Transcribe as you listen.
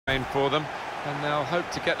for them, and they'll hope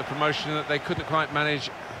to get the promotion that they couldn't quite manage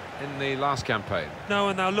in the last campaign. No,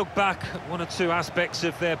 and they'll look back at one or two aspects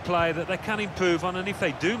of their play that they can improve on, and if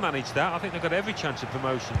they do manage that, I think they've got every chance of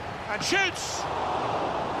promotion. And shoots!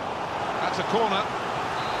 That's a corner.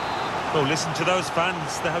 Oh, listen to those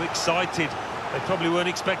fans, they're how excited. They probably weren't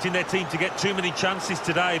expecting their team to get too many chances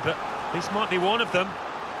today, but this might be one of them.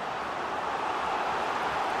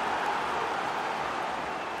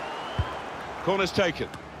 Corner's taken.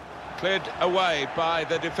 Cleared away by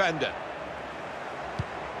the defender.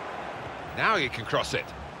 Now you can cross it.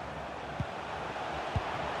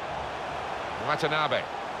 Watanabe.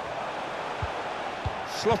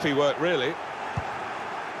 Sloppy work, really.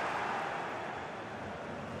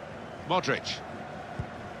 Modric.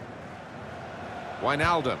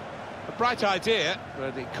 Wijnaldum. A bright idea,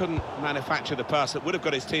 but he couldn't manufacture the pass that would have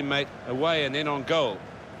got his teammate away and in on goal.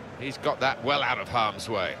 He's got that well out of harm's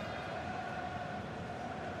way.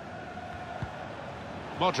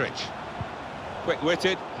 Modric.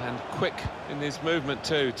 Quick-witted and quick in his movement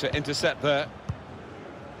too to intercept there.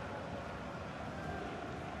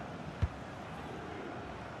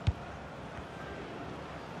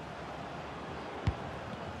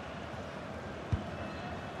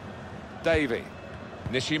 Davy.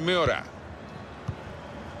 Nishimura.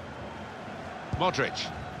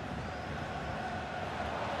 Modric.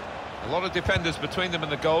 A lot of defenders between them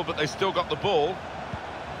and the goal, but they still got the ball.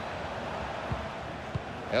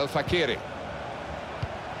 El Fakiri.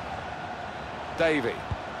 Davy.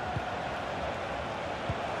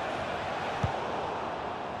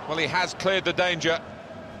 Well, he has cleared the danger.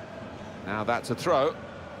 Now that's a throw.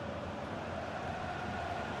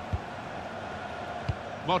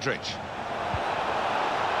 Modric.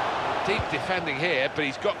 Deep defending here, but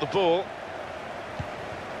he's got the ball.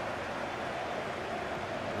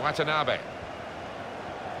 Watanabe.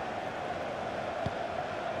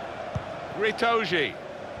 Ritoji.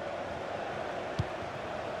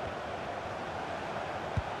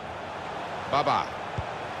 Baba.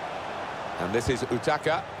 And this is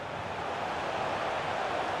Utaka.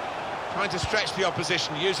 Trying to stretch the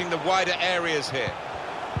opposition, using the wider areas here.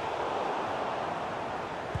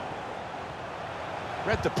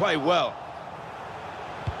 Read the play well.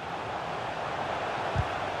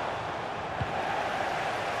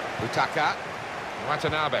 Utaka.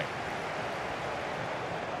 Watanabe.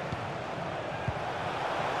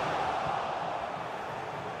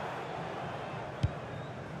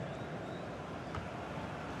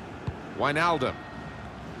 Wijnaldum.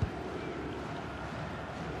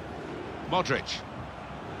 Modric.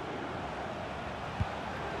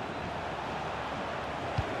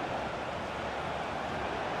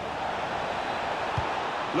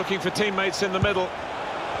 Looking for teammates in the middle.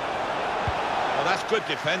 Well, that's good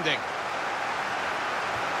defending.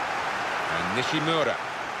 And Nishimura.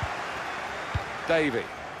 Davy.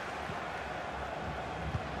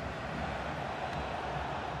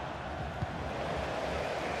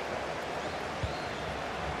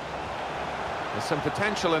 There's some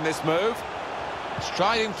potential in this move.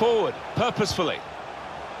 Striding forward, purposefully.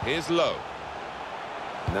 Here's Low.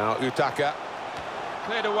 Now Utaka.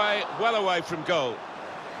 Cleared away, well away from goal.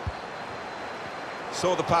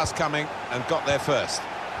 Saw the pass coming and got there first.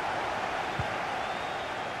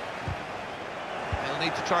 They'll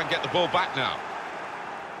need to try and get the ball back now.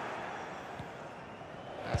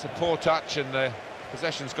 That's a poor touch and the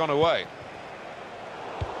possession's gone away.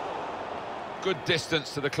 Good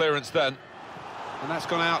distance to the clearance then. And that's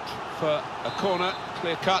gone out for a corner,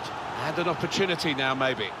 clear cut, and an opportunity now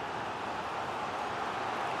maybe.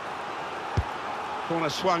 Corner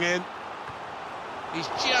swung in. He's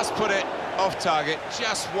just put it off target,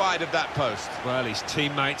 just wide of that post. Well, his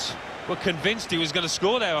teammates were convinced he was going to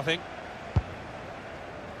score there, I think.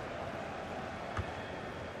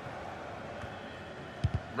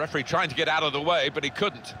 Referee trying to get out of the way, but he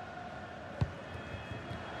couldn't.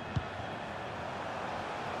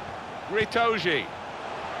 Ritoji.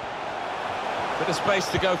 Bit of space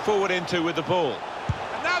to go forward into with the ball.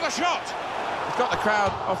 And now the shot! He's got the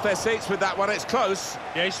crowd off their seats with that one, it's close.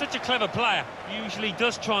 Yeah, he's such a clever player. He usually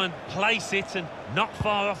does try and place it and not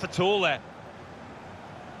far off at all there.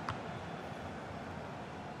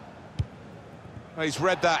 Well, he's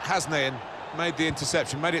read that, hasn't he, and made the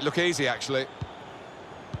interception, made it look easy actually.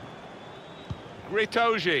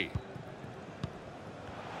 Ritoji.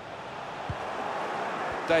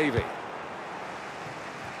 Davy.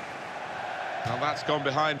 Well, that's gone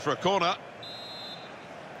behind for a corner.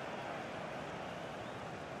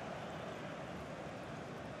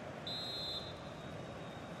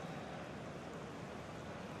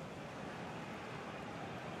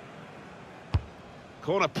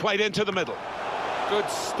 Corner played into the middle. Good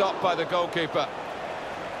stop by the goalkeeper.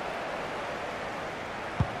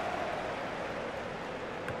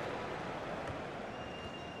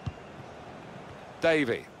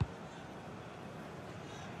 Davy.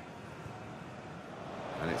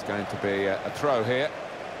 And it's going to be a throw here.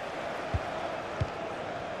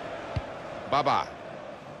 Baba.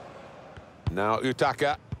 Now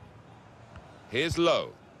Utaka. Here's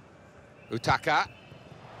Low. Utaka.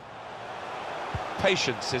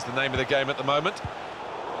 Patience is the name of the game at the moment.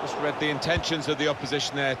 Just read the intentions of the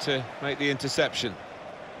opposition there to make the interception.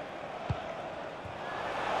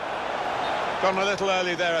 Gone a little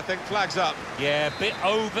early there, I think. Flags up. Yeah, a bit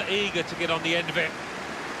over-eager to get on the end of it.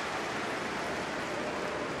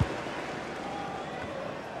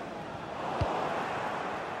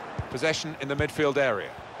 Possession in the midfield area.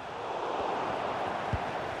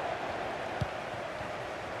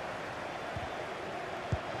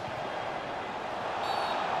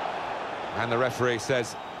 And the referee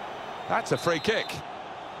says, that's a free kick.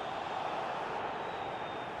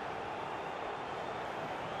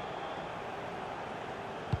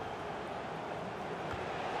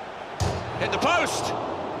 Hit the post!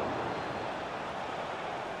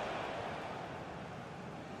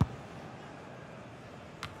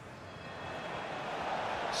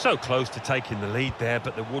 So close to taking the lead there,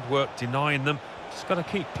 but the woodwork denying them. Just got to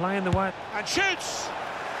keep playing the way. And shoots!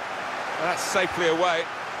 Well, that's safely away.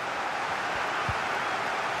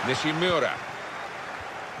 Nishimura.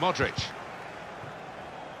 Modric.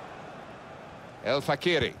 El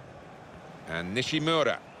Fakiri. And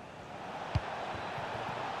Nishimura.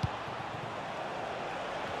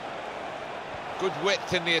 Good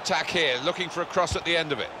width in the attack here, looking for a cross at the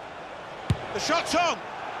end of it. The shot's on!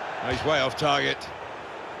 He's way off target.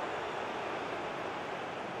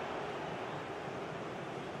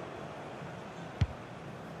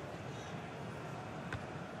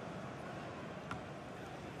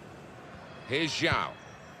 Here's Zhao.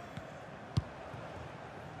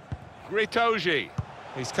 Gritoji.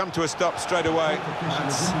 He's come to a stop straight away.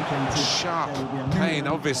 That's sharp pain,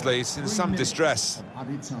 obviously. He's in some distress.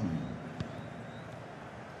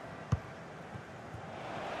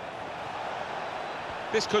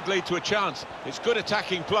 This could lead to a chance. It's good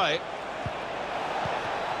attacking play.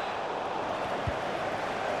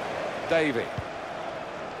 Davy.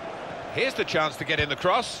 Here's the chance to get in the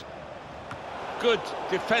cross. Good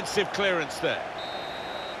defensive clearance there.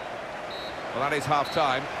 Well, that is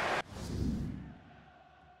half-time.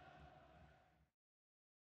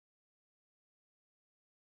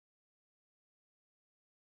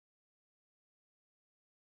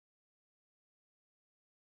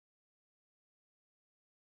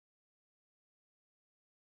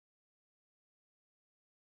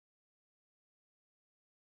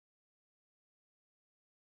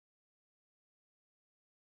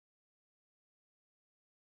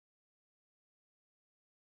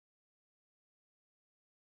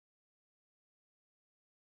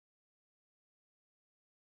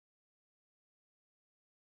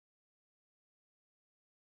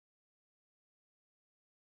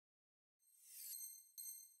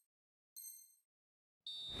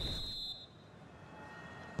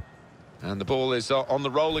 And the ball is on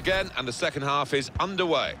the roll again, and the second half is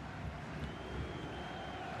underway.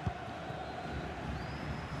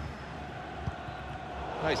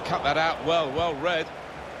 Oh, he's cut that out well read.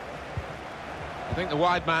 I think the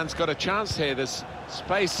wide man's got a chance here. There's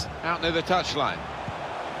space out near the touchline.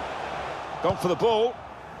 Gone for the ball.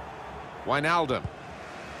 Wijnaldum.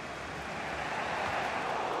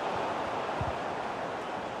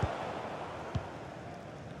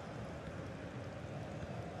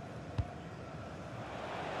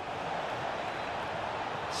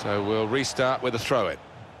 So we'll restart with a throw-in.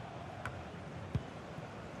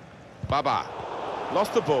 Baba.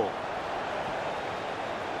 Lost the ball.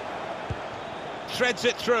 Threads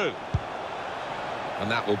it through. And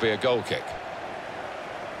that will be a goal kick.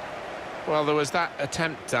 Well, there was that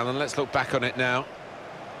attempt, Alan. Let's look back on it now.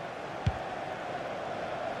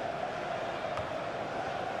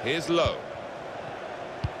 Here's Low.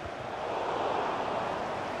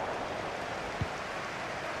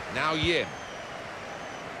 Now Yim.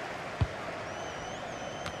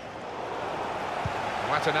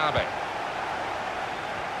 Watanabe.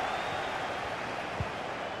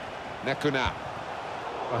 Nekuna.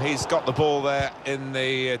 Well, he's got the ball there in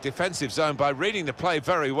the defensive zone by reading the play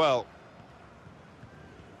very well.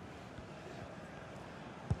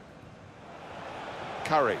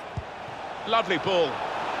 Curry. Lovely ball.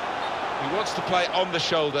 He wants to play on the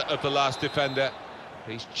shoulder of the last defender.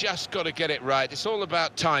 He's just got to get it right. It's all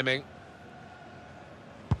about timing.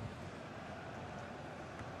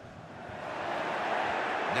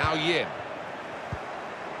 Now Yim.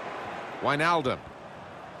 Wijnaldum.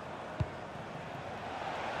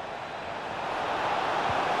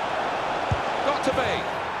 Got to be.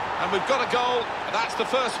 And we've got a goal. That's the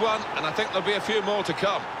first one, and I think there'll be a few more to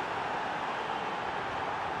come.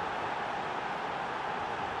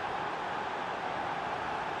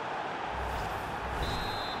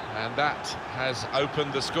 And that has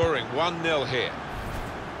opened the scoring. 1-0 here.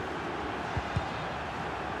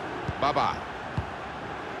 Baba.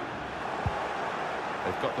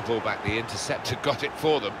 They've got the ball back. The interceptor got it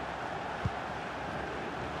for them.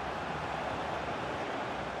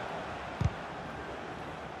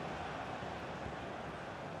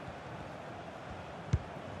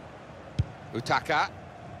 Utaka.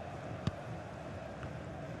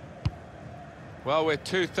 Well, we're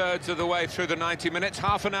 2/3 of the way through the 90 minutes,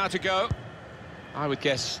 half an hour to go. I would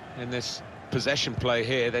guess in this possession play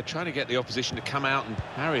here, they're trying to get the opposition to come out and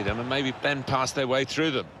harry them and maybe bend past their way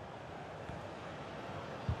through them.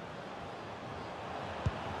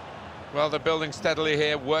 Well, they're building steadily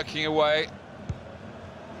here, working away.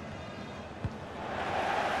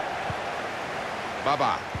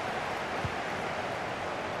 Baba.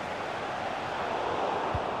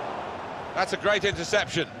 That's a great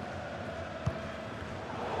interception.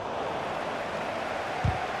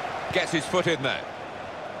 Gets his foot in there.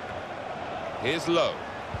 Here's Low.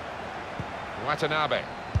 Watanabe.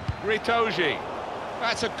 Ritoji.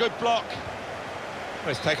 That's a good block. Well,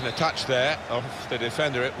 he's taken a touch there off the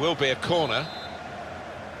defender. It will be a corner.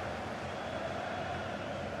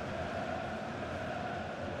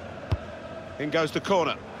 In goes the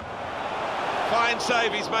corner. Fine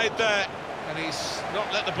save he's made there. And he's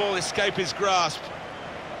not let the ball escape his grasp.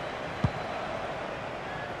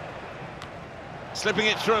 Slipping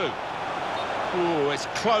it through. Ooh, it's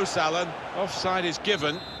close, Alan. Offside is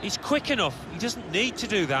given. He's quick enough. He doesn't need to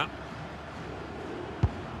do that.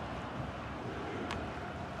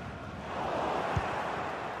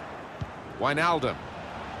 Wijnaldum.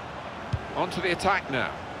 On to the attack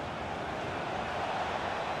now.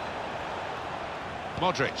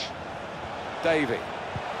 Modric. Davy.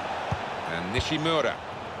 And Nishimura.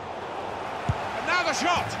 And now the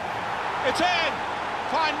shot! It's in!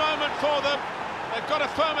 Fine moment for them. They've got a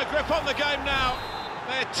firmer grip on the game now.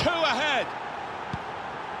 They're 2 ahead.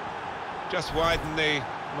 Just widen the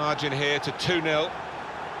margin here to 2-0.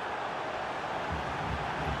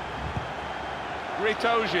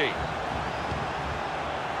 Ritoji.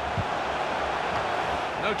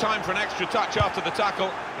 No time for an extra touch after the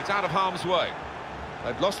tackle. It's out of harm's way.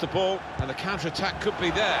 They've lost the ball, and the counter-attack could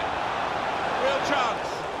be there. Real chance.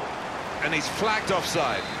 And he's flagged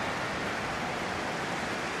offside.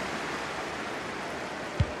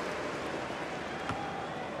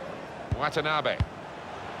 Watanabe.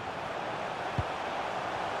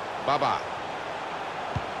 Baba.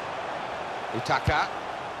 Utaka.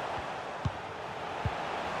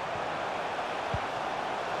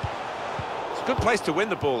 It's a good place to win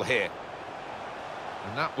the ball here.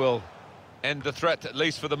 And that will end the threat, at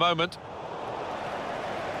least for the moment.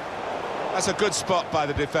 That's a good spot by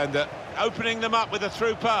the defender, opening them up with a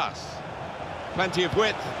through pass. Plenty of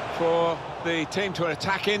width for the team to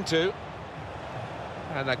attack into.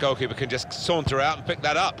 And that goalkeeper can just saunter out and pick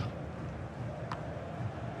that up.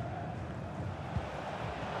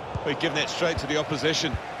 We've given it straight to the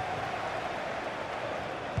opposition.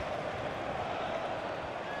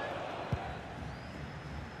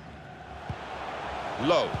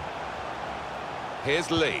 Low.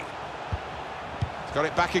 Here's Lee. He's got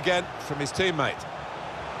it back again from his teammate.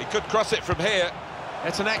 He could cross it from here.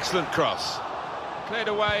 It's an excellent cross. Cleared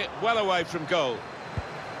away, well away from goal.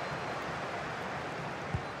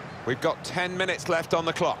 We've got 10 minutes left on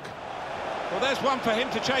the clock. Well, there's one for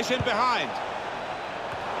him to chase in behind.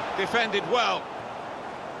 Defended well.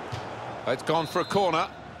 It's gone for a corner.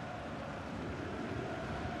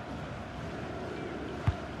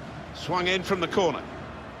 Swung in from the corner.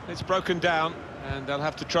 It's broken down, and they'll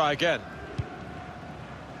have to try again.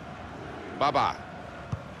 Baba.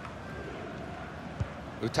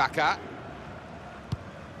 Utaka.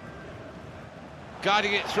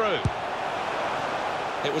 Guiding it through.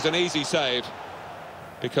 It was an easy save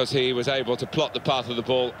because he was able to plot the path of the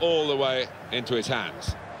ball all the way into his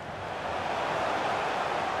hands.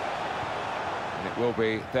 And it will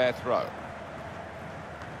be their throw.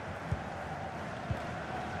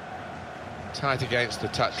 Tight against the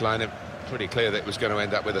touchline, and pretty clear that it was going to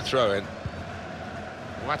end up with a throw-in.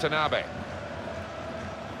 Watanabe.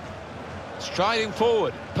 Striding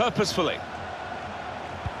forward, purposefully.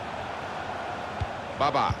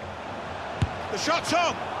 Baba. The shot's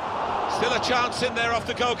on! Still a chance in there off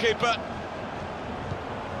the goalkeeper.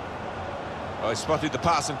 Oh, he spotted the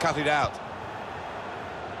pass and cut it out.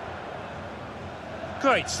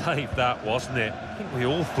 Great save that, wasn't it? I think we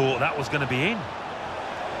all thought that was going to be in.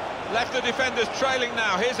 Left the defenders trailing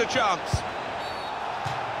now. Here's a chance.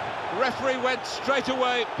 Referee went straight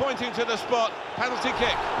away, pointing to the spot. Penalty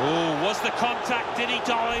kick. Oh, was the contact? Did he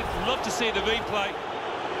dive? Love to see the replay.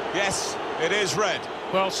 Yes, it is red.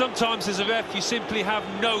 Well, sometimes as a ref, you simply have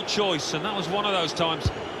no choice, and that was one of those times.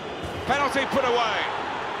 Penalty put away.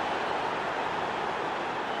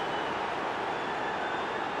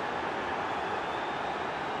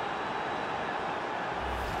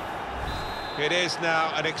 It is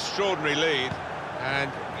now an extraordinary lead,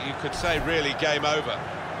 and you could say really game over.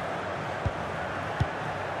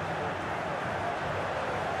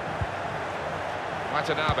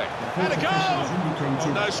 Watanabe. And a goal!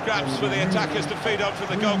 Well, no scraps for the attackers to feed on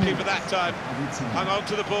from the goalkeeper that time. Hung on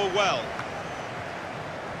to the ball well.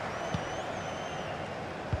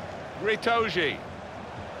 Ritoji.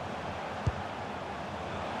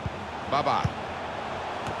 Baba.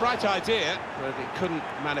 Bright idea, but it couldn't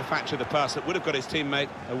manufacture the pass that would have got his teammate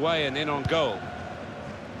away and in on goal.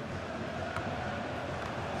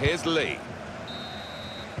 Here's Lee.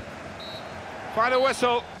 Final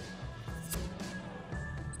whistle.